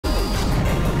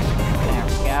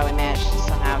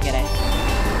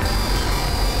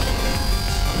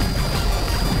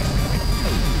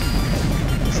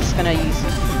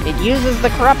uses the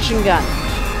corruption gun.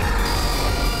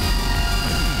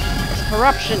 It's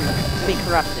corruption to be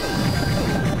corrupted.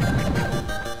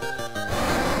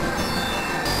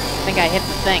 I think I hit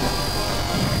the thing.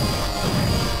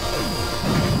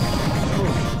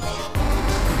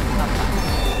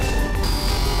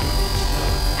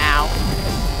 Ow.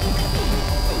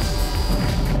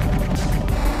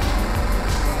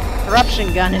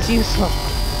 Corruption gun is useful.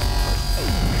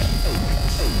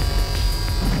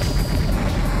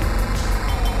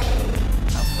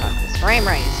 Oh fuck, this frame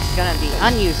rate is gonna be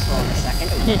unuseful in a second.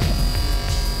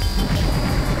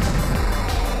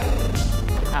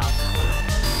 Oh.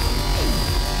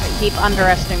 I keep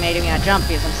underestimating my jump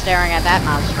because I'm staring at that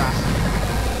monstrosity.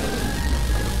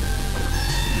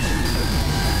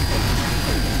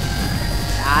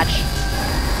 Dodge.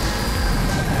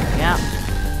 Yeah.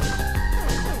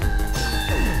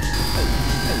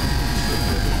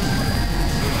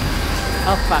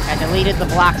 Oh fuck, I deleted the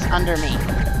blocks under me.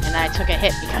 And I took a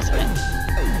hit because of it.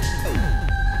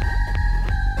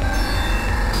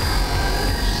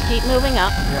 Just keep moving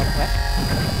up real quick.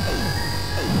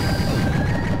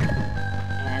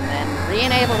 And then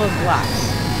re-enable those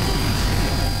blocks.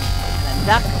 And then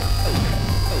duck.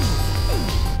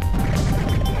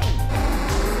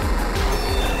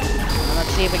 And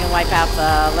let's see if we can wipe out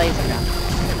the laser gun.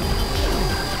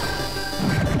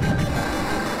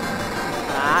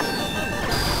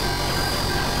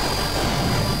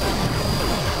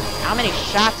 How many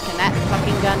shots can that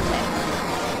fucking gun take?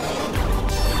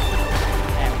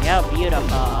 There we go,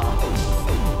 beautiful.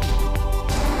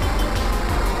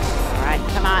 Alright,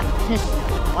 come on.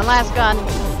 One last gun.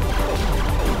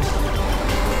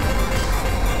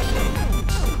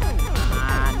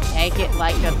 Come on, take it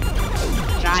like a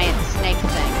giant snake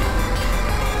thing.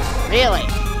 Really?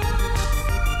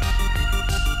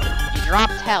 You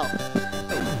dropped health.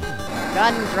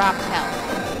 Gun dropped health.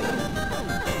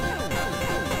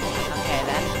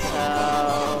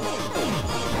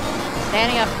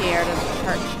 Standing up here doesn't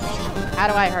hurt you. How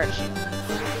do I hurt you?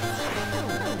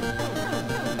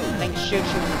 I think shoot you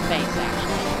in the face,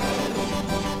 actually.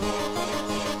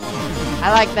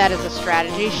 I like that as a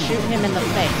strategy. Shoot him in the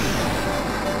face.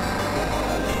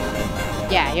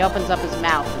 Yeah, he opens up his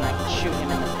mouth and I can shoot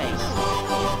him in the face.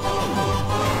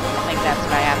 I think that's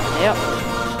what I have to do.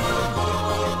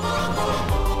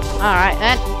 Alright,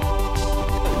 then.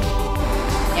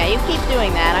 Yeah, you keep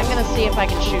doing that. I'm gonna see if I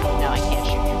can shoot. No, I can't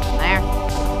shoot you from there.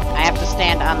 I have to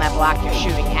stand on that block you're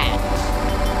shooting at.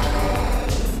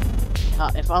 Oh,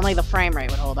 if only the frame rate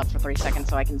would hold up for 3 seconds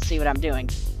so I can see what I'm doing.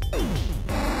 There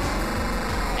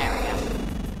we go.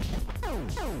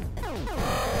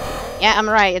 Yeah, I'm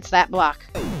right. It's that block.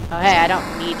 Oh, hey, I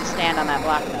don't need to stand on that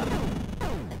block, though.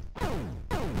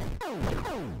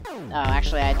 Oh,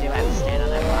 actually, I do have to stand on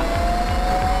that block.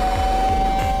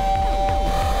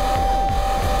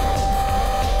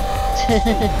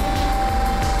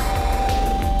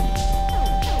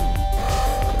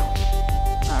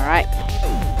 Alright.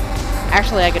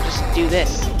 Actually, I could just do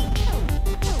this.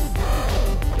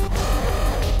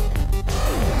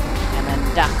 And then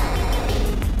duck.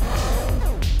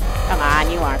 Come on,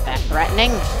 you aren't that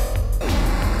threatening.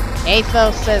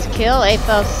 Athos says kill,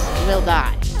 Athos will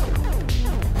die.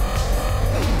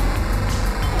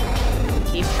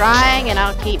 Keep trying, and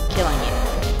I'll keep killing you.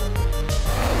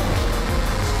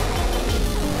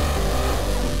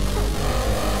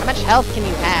 How much health can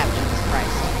you have, Jesus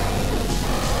Christ?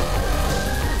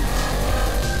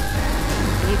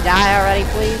 Can you die already,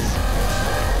 please?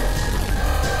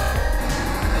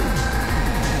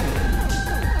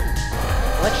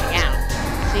 Glitching out.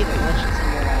 See the glitches in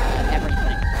your,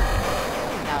 everything.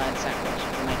 No, that's not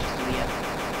glitches. It might just be it.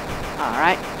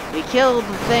 Alright. We killed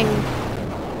the thing.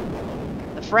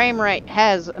 The frame rate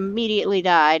has immediately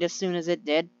died as soon as it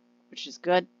did, which is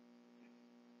good.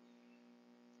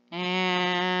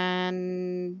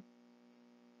 And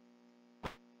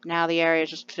now the area is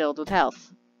just filled with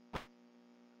health,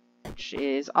 which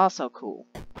is also cool.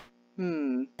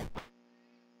 Well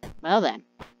then.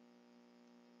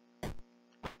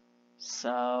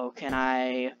 So, can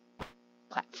I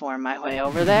platform my way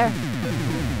over there?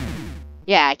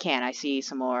 Yeah, I can. I see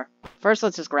some more. First,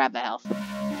 let's just grab the health.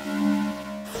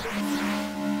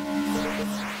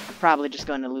 I'm probably just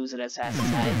going to lose it as fast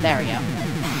as I... There we go.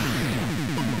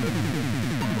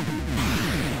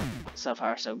 So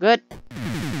far, so good.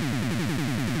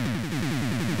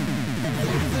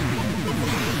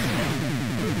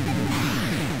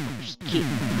 Just keep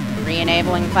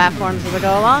re-enabling platforms as I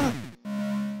go along.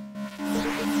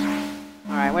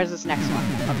 Alright, where's this next one?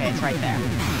 Okay, it's right there.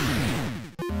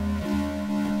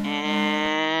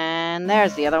 And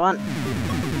there's the other one.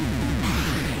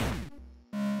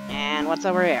 what's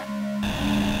over here?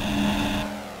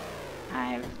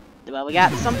 Well, we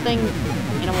got something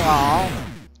in a wall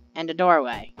and a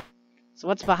doorway. So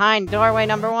what's behind doorway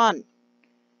number 1?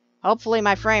 Hopefully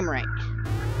my frame rate.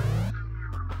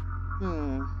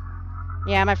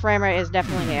 Yeah, my frame rate is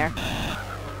definitely here.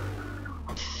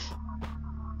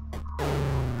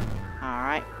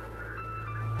 Alright.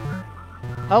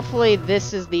 Hopefully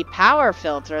this is the power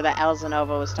filter that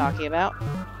Elzenova was talking about.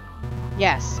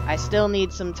 Yes, I still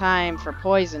need some time for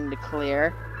poison to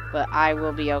clear, but I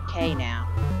will be okay now.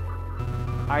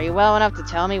 Are you well enough to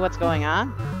tell me what's going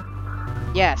on?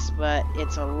 Yes, but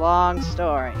it's a long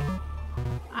story.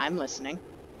 I'm listening.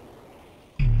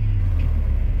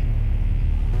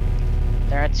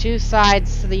 There are 2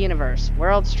 sides to the universe,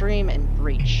 World Stream and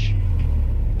Breach.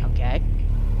 Okay.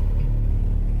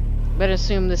 I'm gonna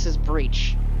assume this is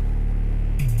Breach.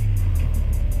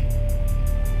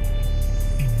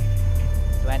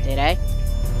 Did I?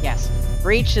 Yes.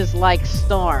 Breach is like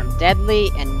Storm, deadly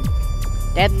and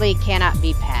deadly cannot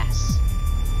be passed.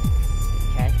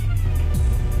 Okay.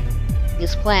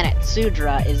 This planet,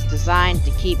 Sudra, is designed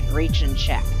to keep Breach in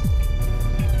check.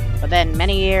 But then,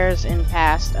 many years in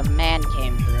past, a man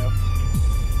came through.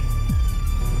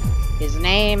 His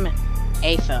name,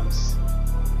 Athos.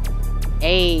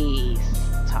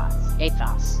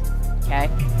 Athos. Okay?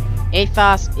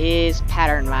 Athos is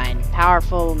Pattern Mind,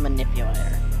 powerful manipulator.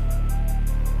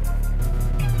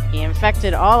 He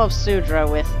infected all of Sudra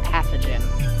with pathogen.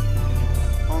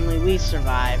 Only we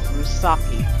survive,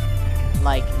 Rusaki,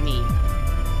 like me.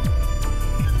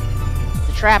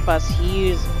 To trap us, he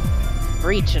used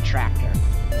Breach Attractor.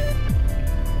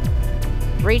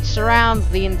 Breach surrounds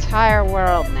the entire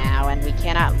world now, and we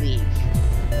cannot leave.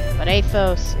 But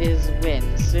Athos is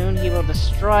win. Soon he will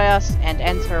destroy us and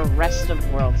enter rest of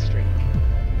World Stream.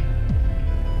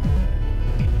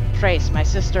 Trace, my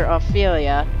sister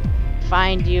Ophelia,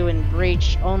 find you in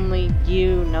Breach. Only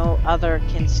you, no other,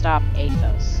 can stop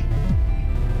Athos.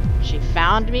 She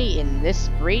found me in this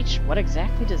Breach? What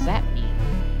exactly does that mean?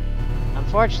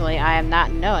 Unfortunately, I am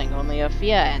not knowing. Only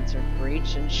Ophelia entered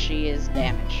Breach, and she is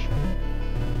damaged.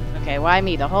 Okay, why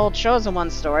me? The whole Chosen One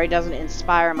story doesn't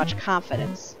inspire much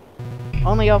confidence.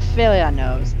 Only Ophelia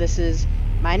knows. This is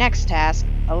my next task,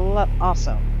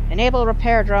 also. Enable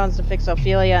repair drones to fix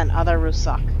Ophelia and other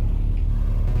Rusak.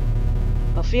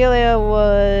 Ophelia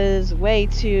was way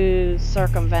to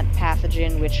circumvent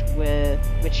pathogen, which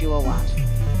you will want.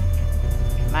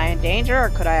 Am I in danger, or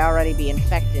could I already be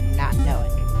infected and not know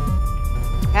it?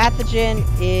 Pathogen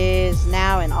is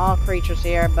now in all creatures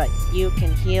here, but you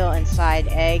can heal inside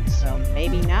eggs, so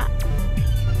maybe not.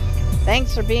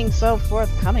 Thanks for being so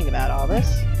forthcoming about all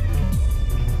this.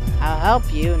 I'll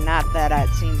help you, not that it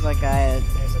seems like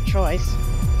there's a choice,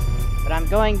 but I'm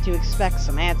going to expect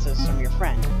some answers from your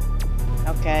friend.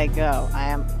 Okay, go.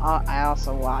 I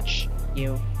also watch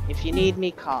you. If you need me,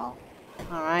 call.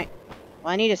 Alright.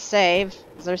 Well, I need a save.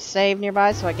 Is there a save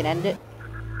nearby so I can end it?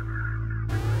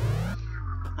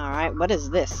 Alright, what is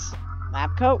this?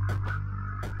 Lab coat?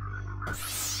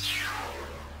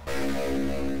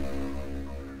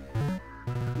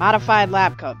 Modified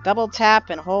lab coat. Double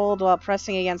tap and hold while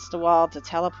pressing against the wall to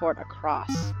teleport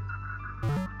across.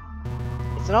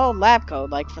 It's an old lab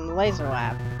coat, like from the laser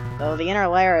lab. Though the inner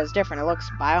layer is different, it looks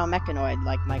biomechanoid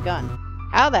like my gun.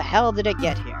 How the hell did it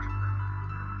get here?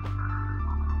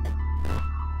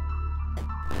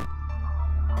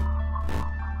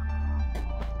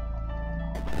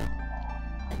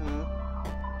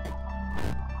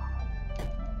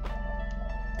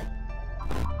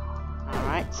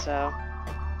 Alright, so...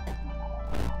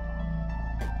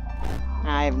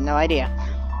 I have no idea.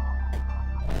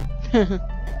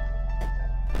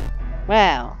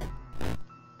 Well...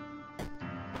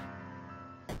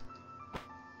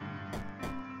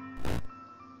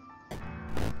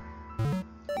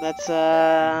 Let's,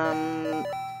 I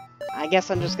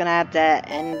guess I'm just gonna have to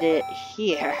end it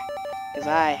here, because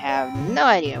I have no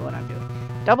idea what I'm doing.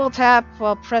 Double tap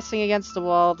while pressing against the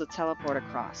wall to teleport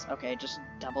across. Okay, just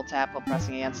double tap while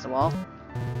pressing against the wall.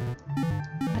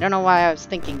 I don't know why I was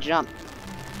thinking jump.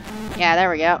 Yeah, there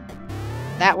we go.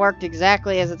 That worked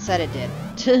exactly as it said it did.